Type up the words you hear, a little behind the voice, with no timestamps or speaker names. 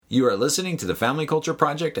You are listening to the Family Culture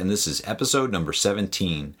Project, and this is episode number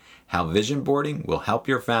 17, How Vision Boarding Will Help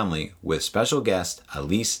Your Family, with special guest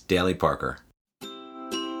Elise Daly Parker.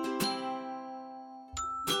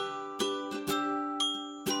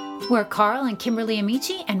 We're Carl and Kimberly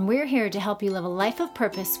Amici, and we're here to help you live a life of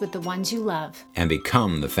purpose with the ones you love. And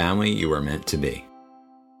become the family you are meant to be.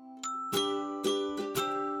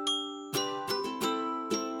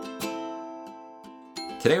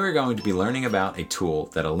 Today we're going to be learning about a tool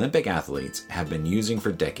that Olympic athletes have been using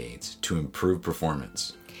for decades to improve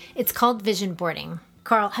performance. It's called vision boarding.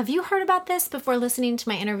 Carl, have you heard about this before listening to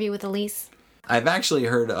my interview with Elise? I've actually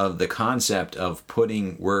heard of the concept of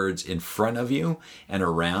putting words in front of you and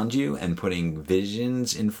around you and putting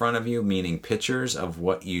visions in front of you, meaning pictures of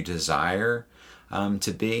what you desire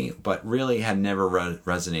to be, but really had never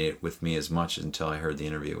resonated with me as much until I heard the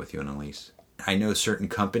interview with you and Elise. I know certain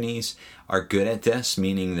companies are good at this,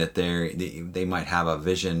 meaning that they might have a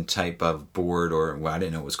vision type of board, or well, I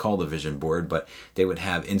didn't know it was called a vision board, but they would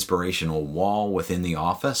have inspirational wall within the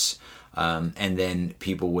office, and then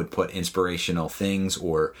people would put inspirational things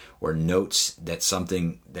or notes that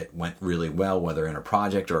something that went really well, whether in a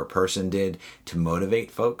project or a person did, to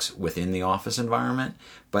motivate folks within the office environment.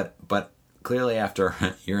 But clearly after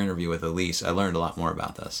your interview with Elise, I learned a lot more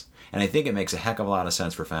about this, and I think it makes a heck of a lot of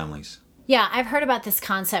sense for families. Yeah, I've heard about this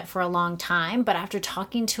concept for a long time, but after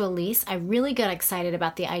talking to Elise, I really got excited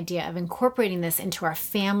about the idea of incorporating this into our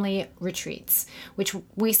family retreats, which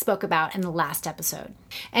we spoke about in the last episode.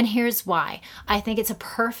 And here's why. I think it's a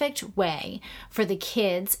perfect way for the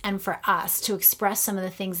kids and for us to express some of the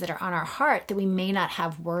things that are on our heart that we may not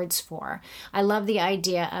have words for. I love the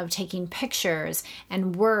idea of taking pictures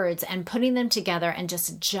and words and putting them together in just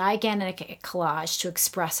a gigantic collage to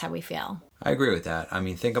express how we feel. I agree with that. I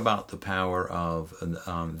mean, think about the power of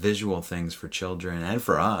visual things for children and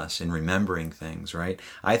for us in remembering things, right?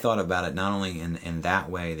 I thought about it not only in that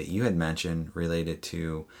way that you had mentioned related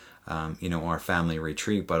to, our family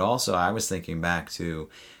retreat, but also I was thinking back to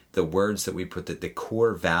the words that we put, the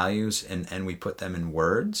core values, and we put them in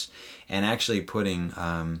words, and actually putting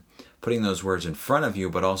those words in front of you,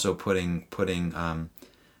 but also putting a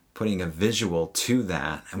visual to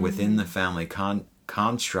that and within the family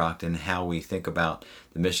construct and how we think about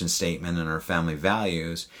the mission statement and our family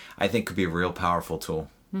values, I think could be a real powerful tool.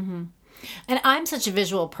 Mm-hmm. And I'm such a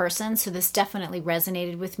visual person, so this definitely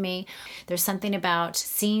resonated with me. There's something about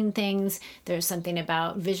seeing things, there's something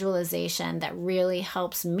about visualization that really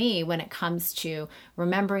helps me when it comes to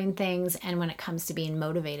remembering things and when it comes to being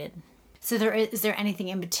motivated. So is there anything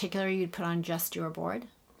in particular you'd put on just your board?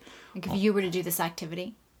 Like if you were to do this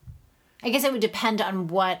activity? I guess it would depend on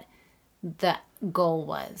what the goal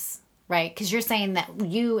was, right? Because you're saying that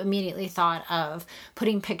you immediately thought of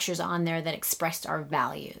putting pictures on there that expressed our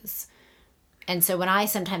values. And so when I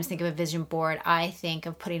sometimes think of a vision board, I think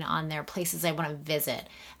of putting on there places I want to visit,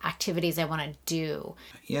 activities I want to do.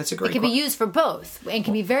 Yeah, it's a great It can be used for both and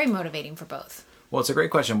can be very motivating for both. Well, it's a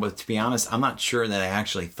great question, but to be honest, I'm not sure that I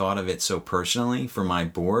actually thought of it so personally for my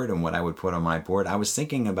board and what I would put on my board. I was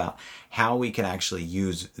thinking about how we could actually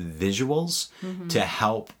use visuals to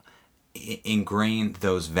help ingrain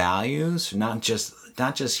those values, not just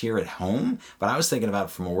here at home, but I was thinking about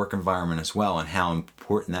it from a work environment as well and how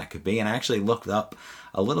important that could be. And I actually looked up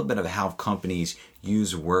a little bit of how companies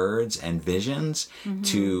use words and visions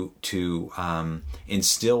to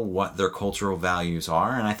instill what their cultural values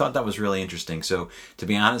are, and I thought that was really interesting. So to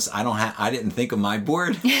be honest, I didn't think of my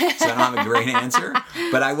board, so I don't have a great answer.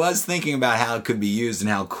 But I was thinking about how it could be used and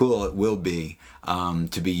how cool it will be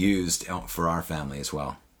to be used for our family as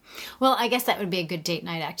well. Well, I guess that would be a good date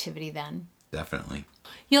night activity then. Definitely.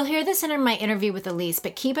 You'll hear this in my interview with Elise,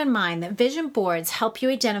 but keep in mind that vision boards help you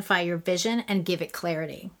identify your vision and give it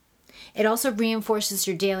clarity. It also reinforces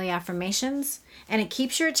your daily affirmations, and it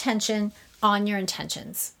keeps your attention on your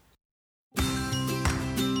intentions.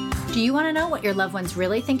 Do you want to know what your loved ones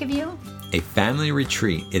really think of you? A family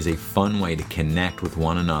retreat is a fun way to connect with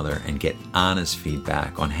one another and get honest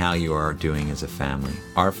feedback on how you are doing as a family.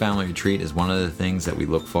 Our family retreat is one of the things that we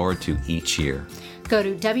look forward to each year. Go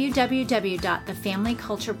to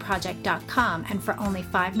www.thefamilycultureproject.com, and for only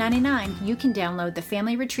 $5.99, you can download the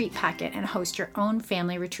family retreat packet and host your own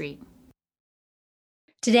family retreat.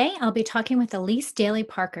 Today, I'll be talking with Elise Daly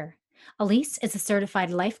Parker. Elise is a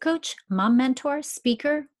certified life coach, mom mentor,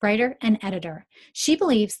 speaker, writer, and editor. She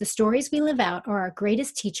believes the stories we live out are our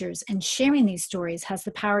greatest teachers, and sharing these stories has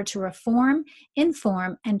the power to reform,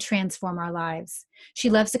 inform, and transform our lives.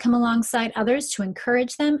 She loves to come alongside others to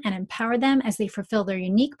encourage them and empower them as they fulfill their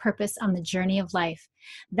unique purpose on the journey of life.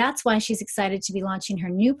 That's why she's excited to be launching her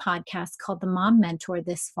new podcast called The Mom Mentor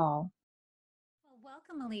this fall.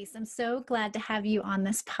 Welcome, Elise. I'm so glad to have you on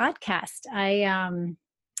this podcast.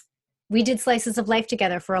 We did Slices of Life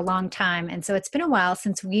together for a long time, and so it's been a while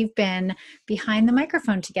since we've been behind the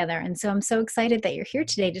microphone together. And so I'm so excited that you're here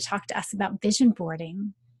today to talk to us about vision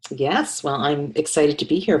boarding. Yes, well, I'm excited to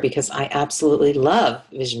be here because I absolutely love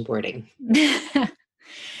vision boarding.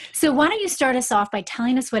 So why don't you start us off by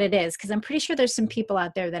telling us what it is? Because I'm pretty sure there's some people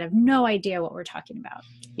out there that have no idea what we're talking about.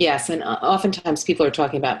 Yes, and oftentimes people are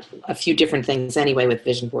talking about a few different things anyway with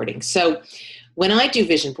vision boarding. So when I do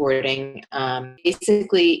vision boarding,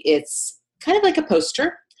 basically it's kind of like a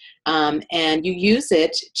poster, and you use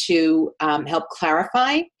it to help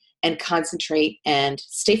clarify and concentrate and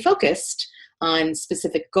stay focused on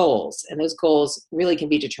specific goals. And those goals really can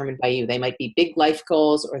be determined by you. They might be big life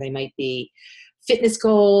goals, or they might be fitness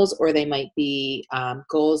goals, or they might be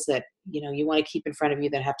goals that you want to keep in front of you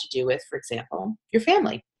that have to do with, for example, your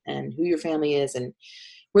family and who your family is and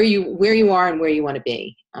where you are and where you want to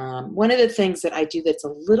be. One of the things that I do that's a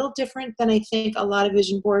little different than I think a lot of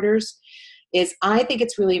vision boarders is I think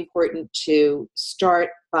it's really important to start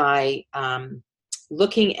by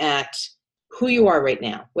looking at who you are right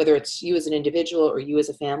now, whether it's you as an individual or you as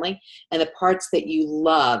a family, and the parts that you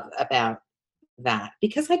love about that.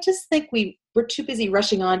 Because I just think we're too busy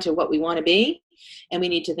rushing on to what we want to be, and we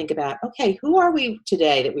need to think about, okay, who are we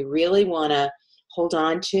today that we really want to hold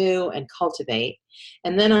on to and cultivate?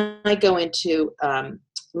 And then I go into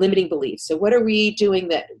limiting beliefs. So what are we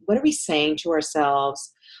doing what are we saying to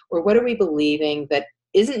ourselves, or what are we believing that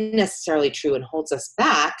isn't necessarily true and holds us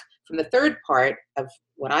back from the third part of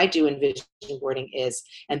what I do in vision boarding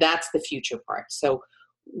and that's the future part. So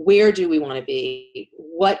where do we want to be?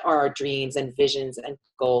 What are our dreams and visions and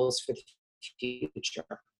goals for the future?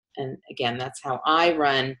 And again, that's how I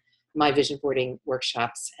run my vision boarding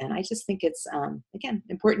workshops. And I just think it's, again,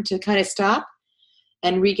 important to kind of stop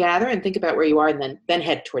and regather and think about where you are, and then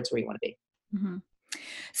head towards where you want to be. Mm-hmm.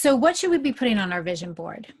 So what should we be putting on our vision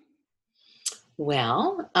board?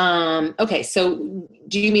 Well, okay. So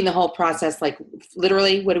do you mean the whole process, like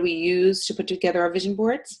literally what do we use to put together our vision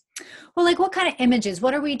boards? Well, like what kind of images?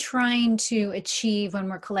 What are we trying to achieve when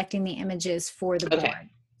we're collecting the images for the board?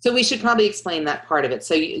 So we should probably explain that part of it.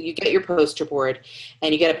 So you get your poster board,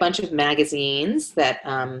 and you get a bunch of magazines that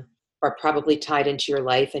are probably tied into your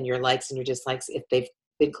life and your likes and your dislikes if they've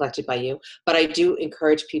been collected by you. But I do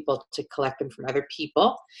encourage people to collect them from other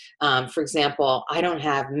people. For example, I don't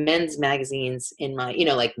have men's magazines in my,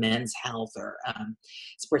 like Men's Health or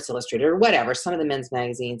Sports Illustrated or whatever, some of the men's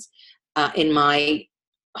magazines in my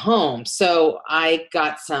home. So I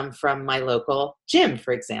got some from my local gym,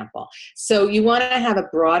 for example. So you want to have a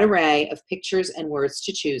broad array of pictures and words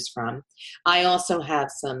to choose from. I also have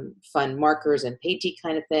some fun markers and painty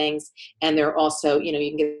kind of things. And there are also, you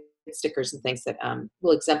can get stickers and things that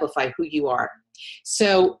will exemplify who you are.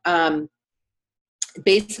 So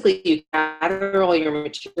basically you gather all your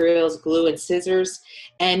materials, glue and scissors,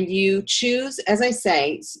 and you choose, as I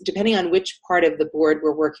say, depending on which part of the board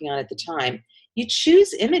we're working on at the time, you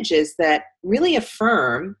choose images that really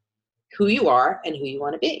affirm who you are and who you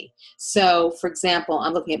want to be. So, for example,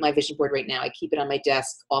 I'm looking at my vision board right now. I keep it on my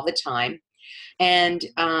desk all the time. And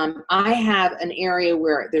I have an area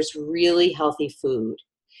where there's really healthy food,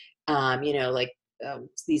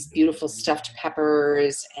 these beautiful stuffed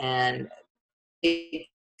peppers and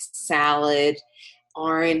salad,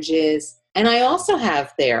 oranges. And I also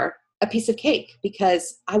have there a piece of cake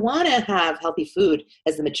because I want to have healthy food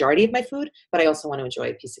as the majority of my food, but I also want to enjoy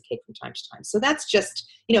a piece of cake from time to time. So that's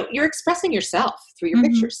just, you're expressing yourself through your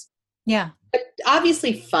pictures. Yeah. But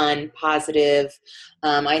obviously fun, positive.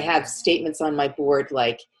 I have statements on my board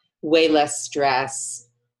like way less stress,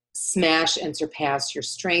 smash and surpass your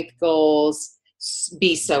strength goals,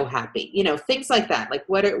 be so happy, things like that. Like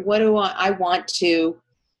what do I want to,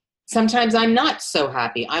 sometimes I'm not so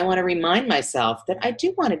happy. I want to remind myself that I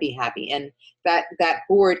do want to be happy, and that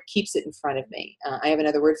board keeps it in front of me. I have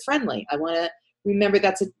another word, friendly. I want to remember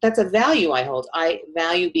that's a value I hold. I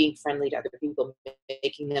value being friendly to other people,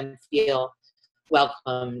 making them feel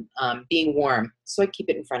welcome, being warm. So I keep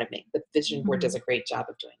it in front of me. The vision board does a great job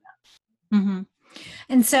of doing that. Mm-hmm.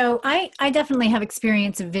 And so I definitely have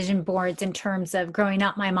experience of vision boards in terms of growing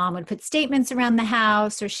up. My mom would put statements around the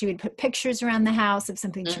house, or she would put pictures around the house of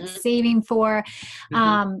something she was saving for.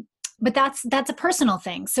 But that's a personal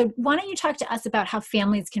thing. So why don't you talk to us about how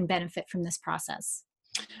families can benefit from this process?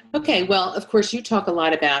 Okay, well, of course, you talk a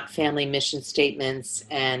lot about family mission statements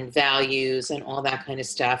and values and all that kind of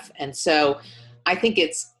stuff. And so I think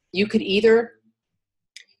you could either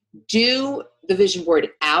do the vision board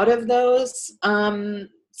out of those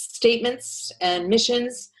statements and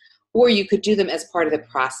missions, or you could do them as part of the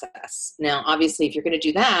process. Now, obviously, if you're going to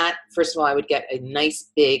do that, first of all, I would get a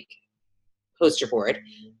nice big poster board.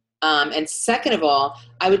 And second of all,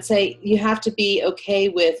 I would say you have to be okay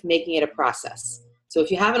with making it a process. So if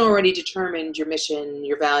you haven't already determined your mission,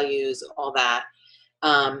 your values, all that,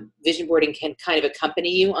 vision boarding can kind of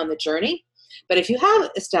accompany you on the journey. But if you have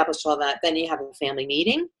established all that, then you have a family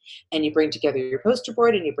meeting and you bring together your poster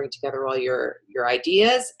board and you bring together all your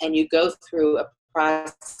ideas and you go through a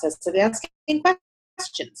process of asking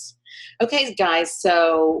questions. Okay, guys,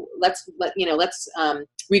 so let's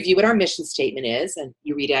review what our mission statement is, and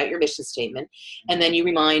you read out your mission statement, and then you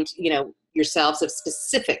remind yourselves of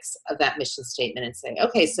specifics of that mission statement and say,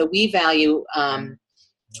 okay, so we value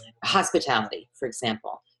hospitality, for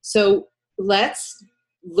example. So let's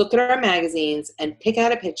look at our magazines and pick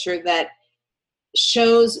out a picture that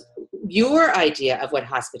shows your idea of what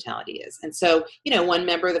hospitality is. And so, one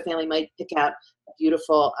member of the family might pick out a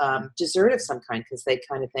beautiful dessert of some kind because they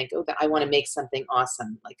kind of think, oh, I want to make something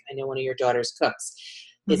awesome. Like I know one of your daughters cooks.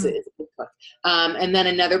 Is a good cook. And then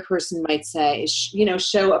another person might say,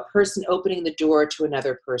 show a person opening the door to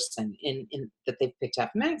another person in that they've picked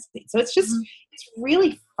up a magazine. So it's just, it's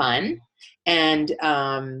really fun. And,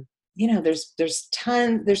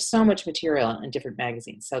 there's so much material in different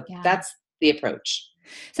magazines. So that's the approach.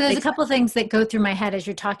 So there's a couple of things that go through my head as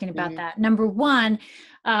you're talking about that. Number one,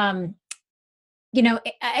 I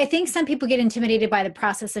think some people get intimidated by the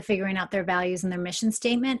process of figuring out their values and their mission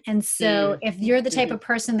statement. And so if you're the type of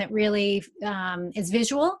person that really is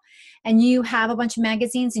visual and you have a bunch of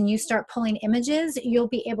magazines and you start pulling images, you'll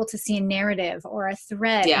be able to see a narrative or a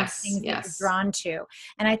thread of things that you're drawn to.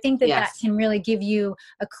 And I think that can really give you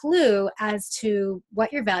a clue as to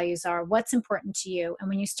what your values are, what's important to you. And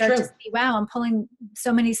when you start to see, wow, I'm pulling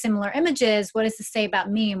so many similar images, what does this say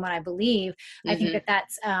about me and what I believe? I think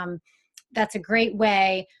that's a great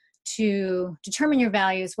way to determine your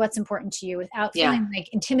values, what's important to you without feeling like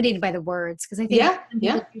intimidated by the words. Because I think some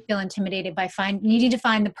people do feel intimidated by needing to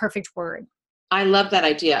find the perfect word. I love that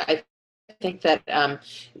idea. I think that,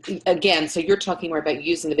 again, so you're talking more about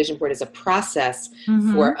using the vision board as a process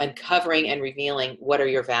for uncovering and revealing what are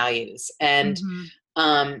your values. And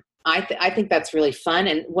I think that's really fun.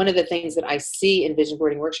 And one of the things that I see in vision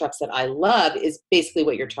boarding workshops that I love is basically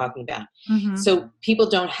what you're talking about. So people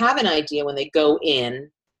don't have an idea when they go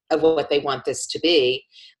in of what they want this to be.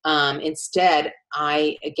 Instead,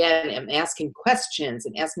 I, again, am asking questions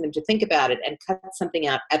and asking them to think about it and cut something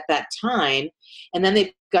out at that time. And then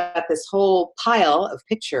they've got this whole pile of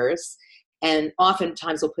pictures, and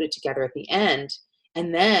oftentimes we'll put it together at the end.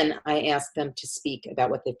 And then I ask them to speak about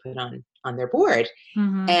what they put on their board.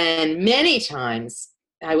 And many times,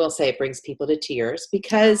 I will say it brings people to tears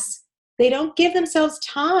because they don't give themselves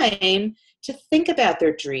time to think about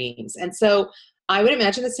their dreams. And so I would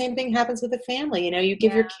imagine the same thing happens with a family. You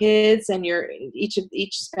give your kids and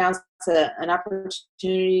each spouse an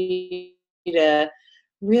opportunity to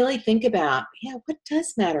really think about, what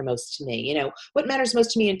does matter most to me? What matters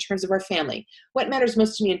most to me in terms of our family? What matters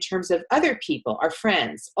most to me in terms of other people, our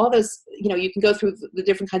friends, all those, you can go through the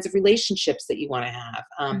different kinds of relationships that you want to have.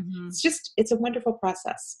 It's a wonderful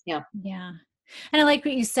process. Yeah. Yeah. And I like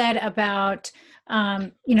what you said about,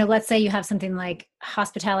 let's say you have something like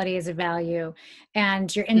hospitality as a value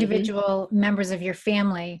and your individual members of your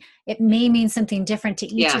family, it may mean something different to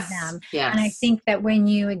each of them. And I think that when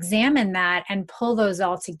you examine that and pull those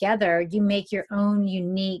all together, you make your own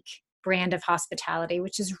unique brand of hospitality,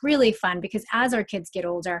 which is really fun because as our kids get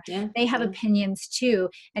older, they have opinions too.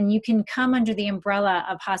 And you can come under the umbrella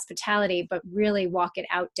of hospitality, but really walk it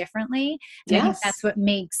out differently. And I think that's what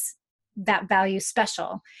makes that value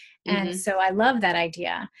special. And so I love that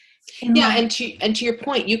idea. And to your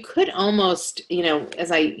point, you could almost,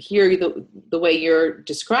 as I hear the way you're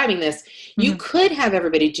describing this, you could have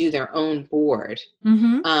everybody do their own board,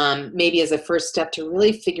 maybe as a first step to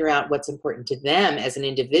really figure out what's important to them as an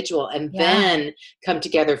individual, and then come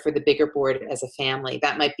together for the bigger board as a family.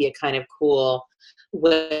 That might be a kind of cool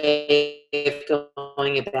way of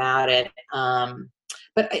going about it.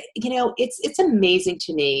 But, it's amazing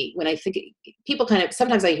to me when I think people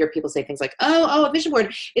sometimes I hear people say things like, oh, a vision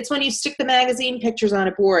board, it's when you stick the magazine pictures on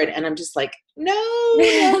a board. And I'm just like, no,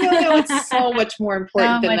 it's so much more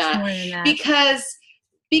important than that.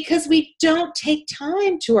 Because we don't take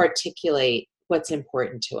time to articulate what's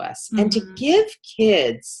important to us. And to give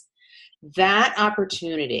kids that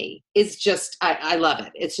opportunity is just, I love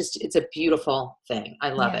it. It's a beautiful thing.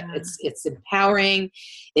 I love it. It's empowering.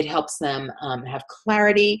 It helps them have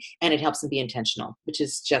clarity, and it helps them be intentional, which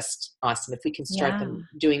is just awesome. If we can start them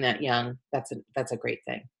doing that young, that's a great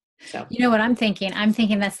thing. So, You know what I'm thinking? I'm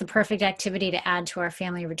thinking that's the perfect activity to add to our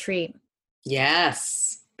family retreat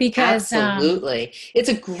yes. because, Absolutely. It's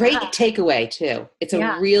a great yeah, takeaway too. It's a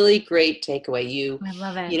yeah, really great takeaway. You I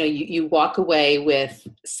love it. you know, you walk away with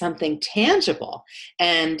something tangible.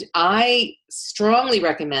 And I strongly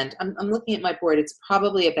recommend, I'm looking at my board, it's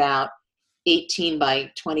probably about 18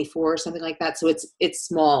 by 24 or something like that. So it's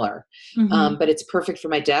smaller. Hmm. But it's perfect for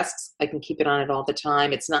my desks. I can keep it on it all the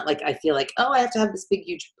time. It's not like I feel like, oh, I have to have this big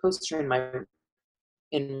huge poster in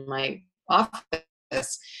my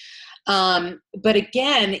office. But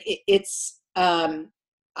again,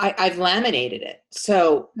 I've laminated it,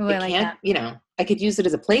 so Oh, I it like can't. that. I could use it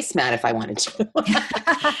as a placemat if I wanted to.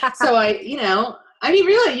 So I mean,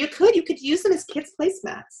 really, you could use them as kids'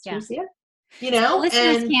 placemats. Can Yeah. you see it? So the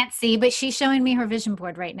listeners And can't see, but she's showing me her vision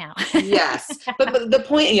board right now. yes, but the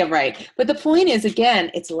point, yeah, right. But the point is,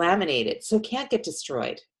 again, it's laminated, so it can't get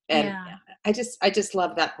destroyed. And Yeah. I just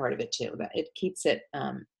love that part of it too. That it keeps it,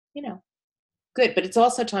 you know, good. But it's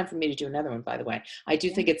also time for me to do another one, by the way. I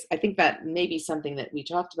think that may be something that we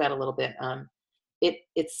talked about a little bit.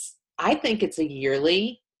 I think it's a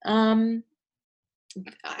yearly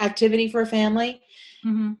activity for a family.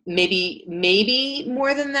 Hmm. Maybe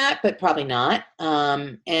more than that, but probably not.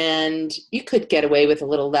 And you could get away with a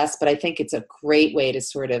little less, but I think it's a great way to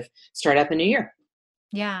sort of start out the new year.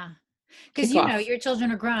 Yeah. Because Kick off. your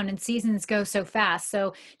children are grown and seasons go so fast.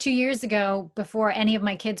 So 2 years ago, before any of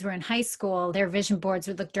my kids were in high school, their vision boards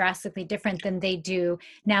would look drastically different than they do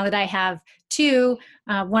now that I have two,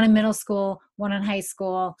 one in middle school, one in high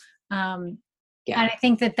school. Yeah. And I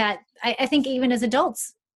think I think even as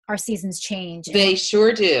adults, our seasons change and They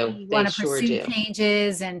sure do. we They want to sure pursue do.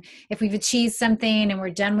 changes. And if we've achieved something and we're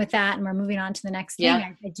done with that and we're moving on to the next thing, Yeah.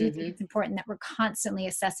 I do think Hmm. it's important that we're constantly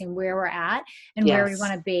assessing where we're at and where we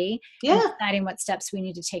want Yes. to be and Yeah. deciding what steps we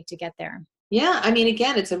need to take to get there. Yeah. I mean,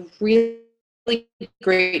 again, it's a really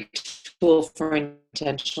great tool for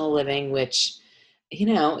intentional living, which,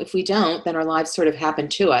 if we don't, then our lives sort of happen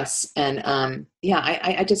to us. And yeah,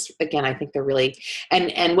 I just, again, I think they're really,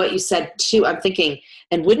 and what you said too, I'm thinking,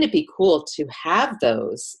 and wouldn't it be cool to have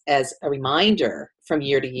those as a reminder from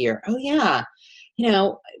year to year? Oh yeah,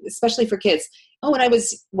 especially for kids. Oh, when I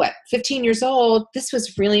was 15 years old, this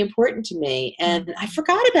was really important to me, and I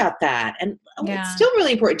forgot about that, and it's Yeah. still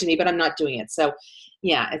really important to me, but I'm not doing it. So,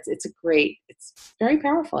 yeah, it's very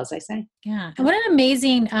powerful, as I say. Yeah. And what an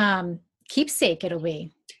amazing keepsake it'll be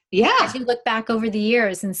Yeah. as you look back over the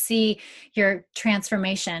years and see your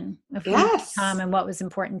transformation of who you've Yes. become and what was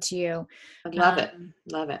important to you. I love it. Um,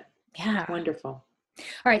 Love it. yeah. Wonderful. All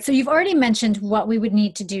right. So you've already mentioned what we would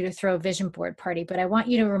need to do to throw a vision board party, but I want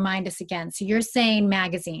you to remind us again. So you're saying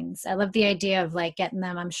magazines. I love the idea of like getting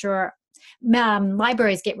them. I'm sure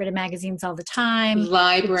libraries get rid of magazines all the time.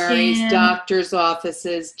 Libraries, Gym. doctors'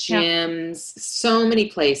 offices, Yeah. gyms, so many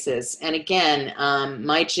places. And again,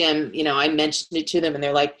 my gym, I mentioned it to them and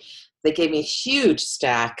they gave me a huge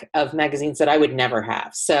stack of magazines that I would never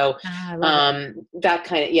have. So I love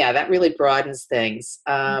it. that really broadens things.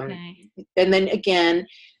 Okay. And then again,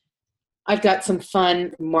 I've got some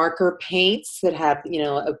fun marker paints that have,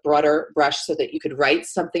 a broader brush so that you could write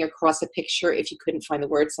something across a picture if you couldn't find the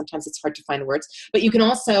words. Sometimes it's hard to find the words, but you can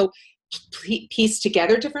also piece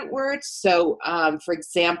together different words. So, for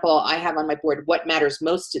example, I have on my board what matters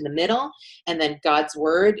most in the middle, and then God's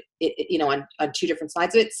word, on two different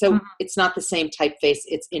sides of it. So it's not the same typeface.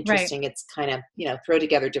 It's interesting. Right. It's kind of, throw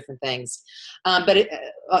together different things.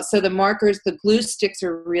 So the markers, the glue sticks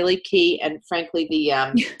are really key. And frankly,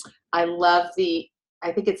 I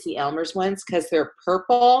think it's the Elmer's ones because they're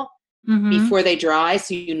purple before they dry,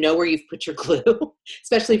 so you know where you've put your glue,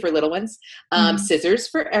 especially for little ones. Scissors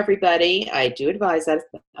for everybody. I do advise that.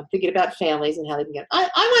 I'm thinking about families and how they can get, I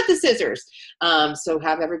want the scissors. So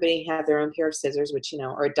have everybody have their own pair of scissors, which,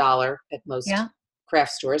 are $1 at most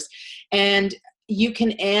craft stores. And you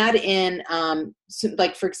can add in,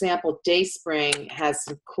 like, for example, Dayspring has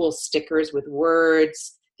some cool stickers with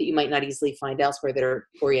words that you might not easily find elsewhere that are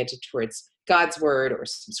oriented towards God's word or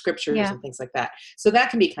some scriptures and things like that. So that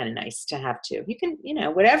can be kind of nice to have too. You can,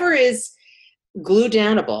 whatever is glue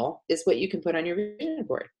downable is what you can put on your vision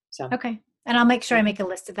board. So okay. And I'll make sure I make a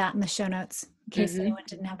list of that in the show notes in case anyone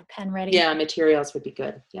didn't have a pen ready. Yeah, materials would be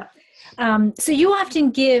good. Yeah. So you often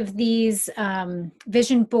give these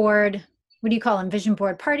vision board, what do you call them? Vision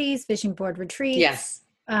board parties, vision board retreats? Yes.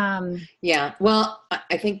 Yeah. Well,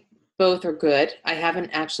 I think both are good. I haven't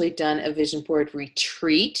actually done a vision board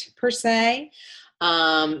retreat per se,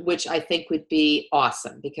 which I think would be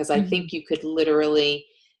awesome because I think you could literally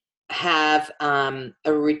have a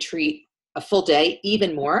retreat, a full day,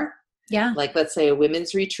 even more. Yeah. Like, let's say a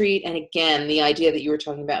women's retreat. And again, the idea that you were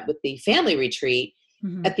talking about with the family retreat,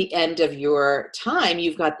 at the end of your time,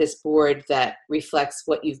 you've got this board that reflects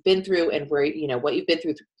what you've been through and where, what you've been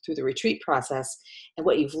through the retreat process and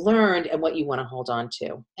what you've learned and what you want to hold on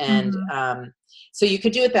to. And so you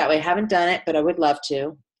could do it that way. I haven't done it, but I would love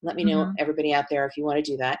to. Let me know, everybody out there, if you want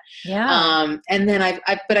to do that. Yeah. And then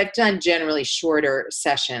I've done generally shorter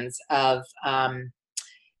sessions of an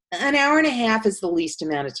hour and a half is the least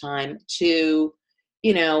amount of time to,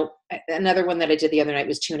 another one that I did the other night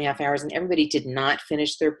was 2.5 hours, and everybody did not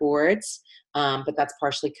finish their boards. But that's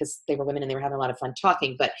partially because they were women and they were having a lot of fun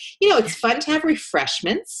talking. But, it's fun to have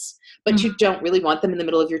refreshments, but you don't really want them in the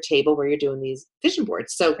middle of your table where you're doing these vision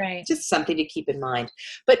boards. So just something to keep in mind.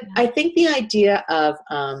 But I think the idea of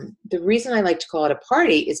the reason I like to call it a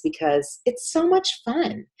party is because it's so much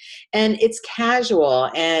fun and it's casual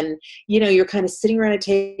and, you're kind of sitting around a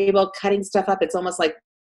table, cutting stuff up. It's almost like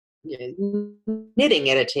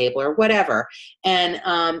knitting at a table or whatever, and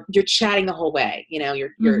you're chatting the whole way.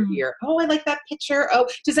 You're oh, I like that picture. Oh,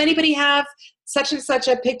 does anybody have such and such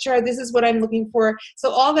a picture? This is what I'm looking for.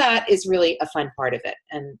 So all that is really a fun part of it,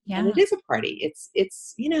 and it is a party. It's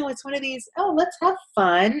it's one of these. Oh, let's have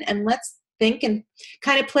fun and let's think and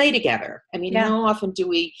kind of play together. I mean, how often do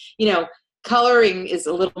we? Coloring is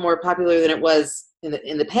a little more popular than it was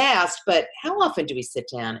in the past, but how often do we sit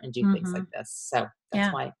down and do things like this? So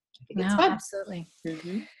that's why. I think it's fun. Absolutely.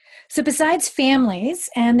 So besides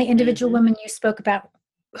families and the individual women you spoke about,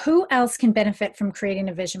 who else can benefit from creating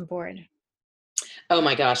a vision board? Oh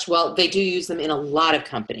my gosh. Well, they do use them in a lot of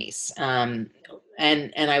companies. And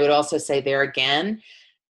I would also say there again,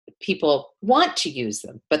 people want to use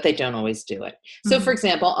them, but they don't always do it. So for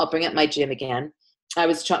example, I'll bring up my gym again.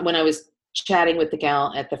 When I was chatting with the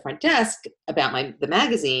gal at the front desk about the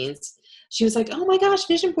magazines, she was like, oh my gosh,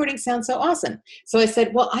 vision boarding sounds so awesome. So I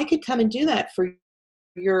said, well, I could come and do that for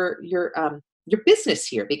your business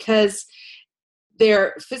here, because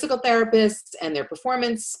they're physical therapists and they're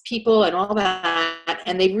performance people and all that.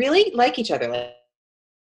 And they really like each other. Like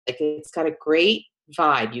it's got a great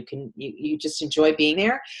vibe. You just enjoy being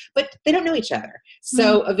there, but they don't know each other.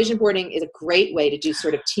 So a vision boarding is a great way to do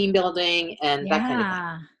sort of team building and that kind of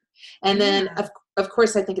thing. And then of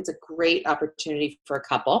course, I think it's a great opportunity for a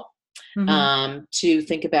couple. To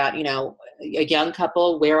think about, a young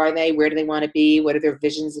couple, where are they? Where do they want to be? What are their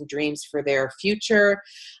visions and dreams for their future?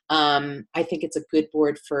 I think it's a good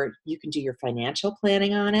board you can do your financial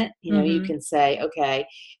planning on it. You can say, okay,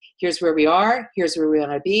 here's where we are. Here's where we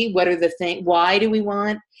want to be. What are the things? Why do we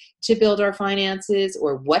want to build our finances?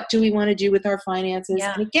 Or what do we want to do with our finances?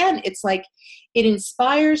 Yeah. And again, it's like it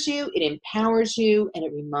inspires you, it empowers you, and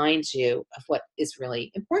it reminds you of what is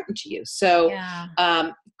really important to you. So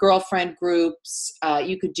girlfriend groups,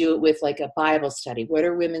 you could do it with like a Bible study. What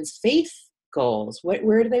are women's faith goals?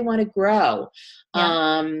 Where do they want to grow?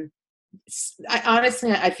 Yeah. I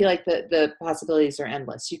feel like the possibilities are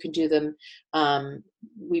endless. You can do them.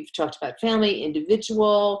 We've talked about family,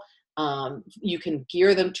 individual. You can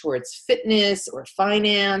gear them towards fitness or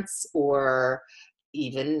finance or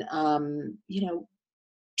even,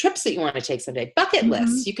 trips that you want to take someday. Bucket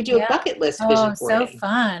lists. You could do a bucket list vision boarding. So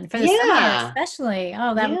fun for the summer, especially.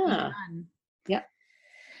 Oh, that would be fun. Yeah.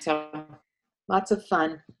 So lots of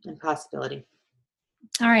fun and possibility.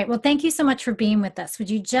 All right. Well, thank you so much for being with us. Would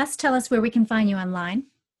you just tell us where we can find you online?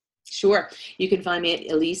 Sure. You can find me at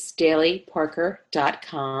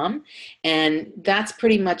EliseDalyParker.com. And that's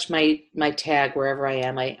pretty much my tag wherever I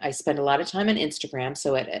am. I spend a lot of time on Instagram,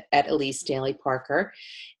 so at Elise Daly Parker,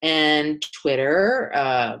 and Twitter,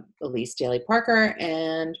 Elise Daly Parker.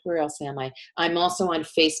 And where else am I? I'm also on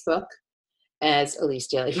Facebook as Elise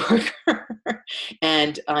Daly Parker.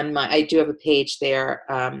 And I do have a page there,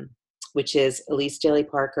 which is Elise Daly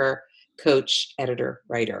Parker, coach, editor,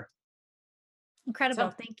 writer. Incredible.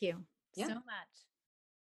 Thank you so much.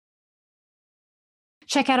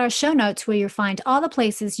 Check out our show notes where you'll find all the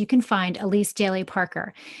places you can find Elise Daly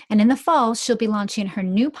Parker. And in the fall, she'll be launching her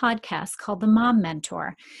new podcast called The Mom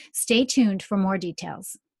Mentor. Stay tuned for more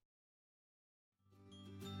details.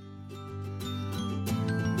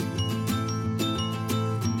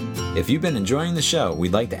 If you've been enjoying the show,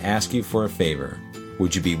 we'd like to ask you for a favor.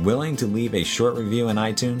 Would you be willing to leave a short review in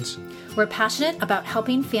iTunes? We're passionate about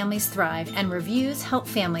helping families thrive, and reviews help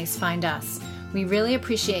families find us. We really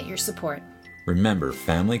appreciate your support. Remember,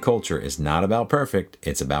 family culture is not about perfect,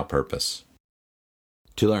 it's about purpose.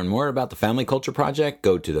 To learn more about the Family Culture Project,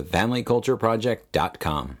 go to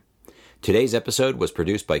thefamilycultureproject.com. Today's episode was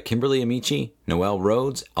produced by Kimberly Amici, Noelle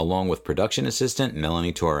Rhodes, along with production assistant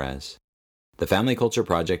Melanie Torres. The Family Culture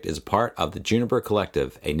Project is part of the Juniper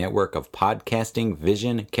Collective, a network of podcasting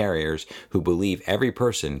vision carriers who believe every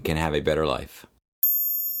person can have a better life.